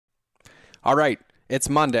All right, it's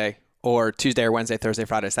Monday or Tuesday or Wednesday, Thursday,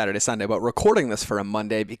 Friday, Saturday, Sunday, but recording this for a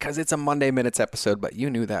Monday because it's a Monday Minutes episode, but you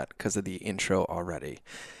knew that because of the intro already.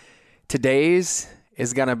 Today's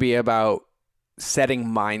is going to be about setting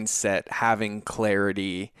mindset, having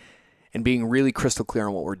clarity, and being really crystal clear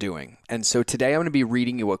on what we're doing. And so today I'm going to be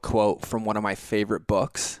reading you a quote from one of my favorite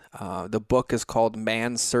books. The book is called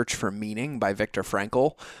Man's Search for Meaning by Viktor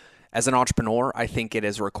Frankl. As an entrepreneur, I think it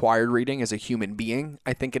is required reading. As a human being,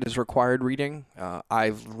 I think it is required reading.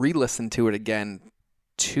 I've re-listened to it again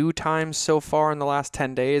 2 times so far in the last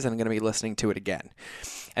 10 days, and I'm going to be listening to it again.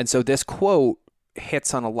 And so this quote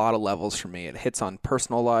hits on a lot of levels for me. It hits on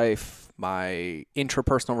personal life, my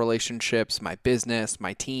intrapersonal relationships, my business,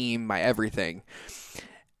 my team, my everything.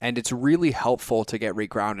 And it's really helpful to get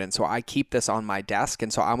regrounded. And so I keep this on my desk.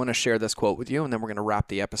 And so I'm going to share this quote with you, and then we're going to wrap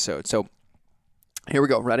the episode. So here we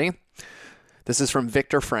go. Ready? This is from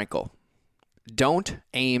Viktor Frankl. Don't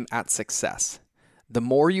aim at success. The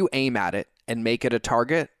more you aim at it and make it a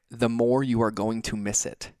target, the more you are going to miss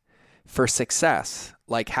it. For success,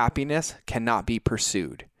 like happiness, cannot be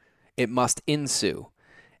pursued. It must ensue.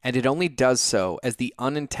 And it only does so as the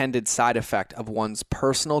unintended side effect of one's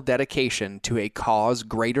personal dedication to a cause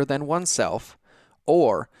greater than oneself,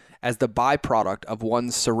 or as the byproduct of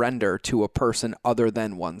one's surrender to a person other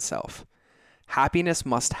than oneself. Happiness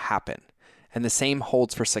must happen, and the same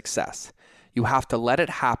holds for success. You have to let it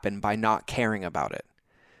happen by not caring about it.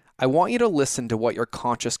 I want you to listen to what your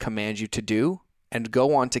conscience commands you to do and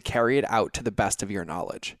go on to carry it out to the best of your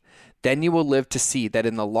knowledge. Then you will live to see that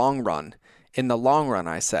in the long run,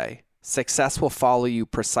 I say, success will follow you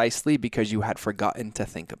precisely because you had forgotten to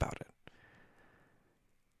think about it.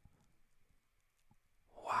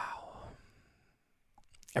 Wow.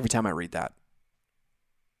 Every time I read that,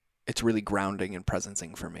 it's really grounding and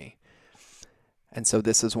presencing for me. And so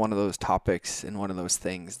this is one of those topics and one of those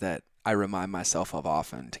things that I remind myself of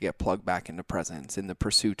often to get plugged back into presence in the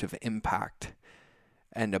pursuit of impact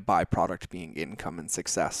and a byproduct being income and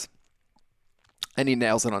success. And he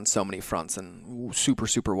nails it on so many fronts, and super,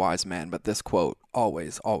 super wise man, but this quote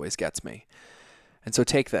always, always gets me. And so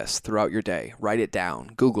take this throughout your day, write it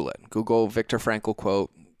down, Google it. Google Viktor Frankl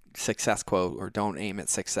quote, success quote, or don't aim at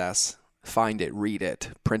success. Find it, read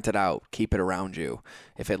it, print it out, keep it around you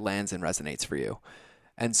if it lands and resonates for you.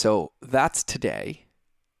 And so that's today.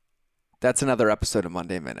 That's another episode of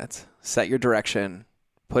Monday Minutes. Set your direction,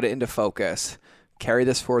 put it into focus, carry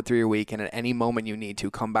this forward through your week, and at any moment you need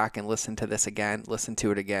to, come back and listen to this again, listen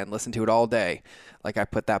to it again, listen to it all day. Like I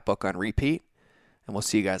put that book on repeat, and we'll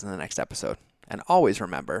see you guys in the next episode. And always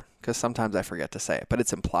remember, because sometimes I forget to say it, but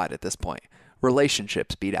it's implied at this point,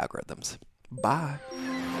 relationships beat algorithms. Bye.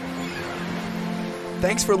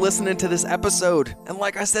 Thanks for listening to this episode. And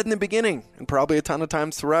like I said in the beginning, and probably a ton of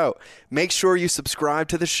times throughout, make sure you subscribe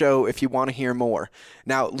to the show if you want to hear more.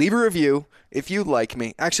 Now, leave a review if you like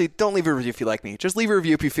me. Actually, don't leave a review if you like me. Just leave a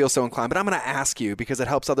review if you feel so inclined. But I'm going to ask you because it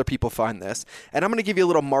helps other people find this. And I'm going to give you a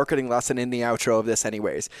little marketing lesson in the outro of this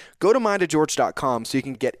anyways. Go to mindofgeorge.com so you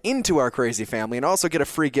can get into our crazy family and also get a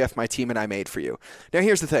free gift my team and I made for you. Now,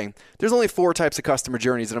 here's the thing. There's only 4 types of customer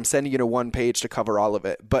journeys, and I'm sending you to one page to cover all of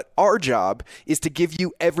it. But our job is to give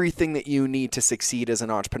you everything that you need to succeed as an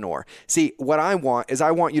entrepreneur. See, what I want is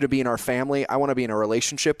I want you to be in our family. I want to be in a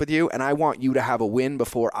relationship with you, and I want you to have a win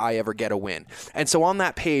before I ever get a win. And so on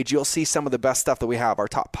that page, you'll see some of the best stuff that we have, our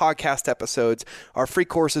top podcast episodes, our free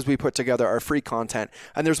courses we put together, our free content.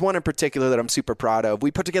 And there's one in particular that I'm super proud of. We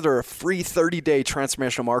put together a free 30-day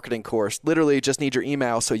transformational marketing course. Literally just need your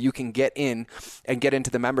email so you can get in and get into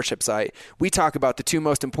the membership site. We talk about the 2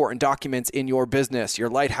 most important documents in your business, your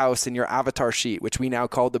lighthouse and your avatar sheet, which we now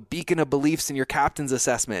call the beacon of beliefs in your captain's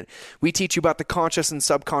assessment. We teach you about the conscious and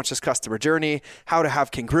subconscious customer journey, how to have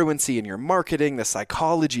congruency in your marketing, the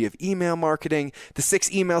psychology of email marketing, the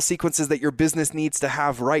 6 email sequences that your business needs to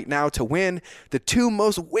have right now to win, the 2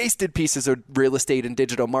 most wasted pieces of real estate and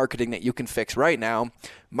digital marketing that you can fix right now,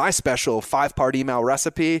 my special 5-part email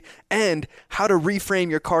recipe, and how to reframe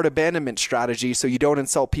your cart abandonment strategy so you don't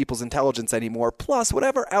insult people's intelligence anymore, plus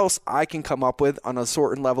whatever else I can come up with on a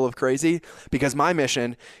certain level of crazy, because my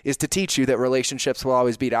mission is to teach you that relationships will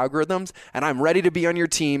always beat algorithms, and I'm ready to be on your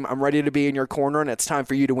team, I'm ready to be in your corner, and it's time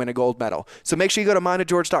for you to win a gold medal. So make sure you go to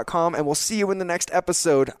mindofgeorge.com, and we'll see you in the next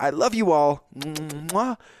episode. I love you all.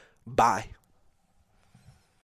 Mwah. Bye.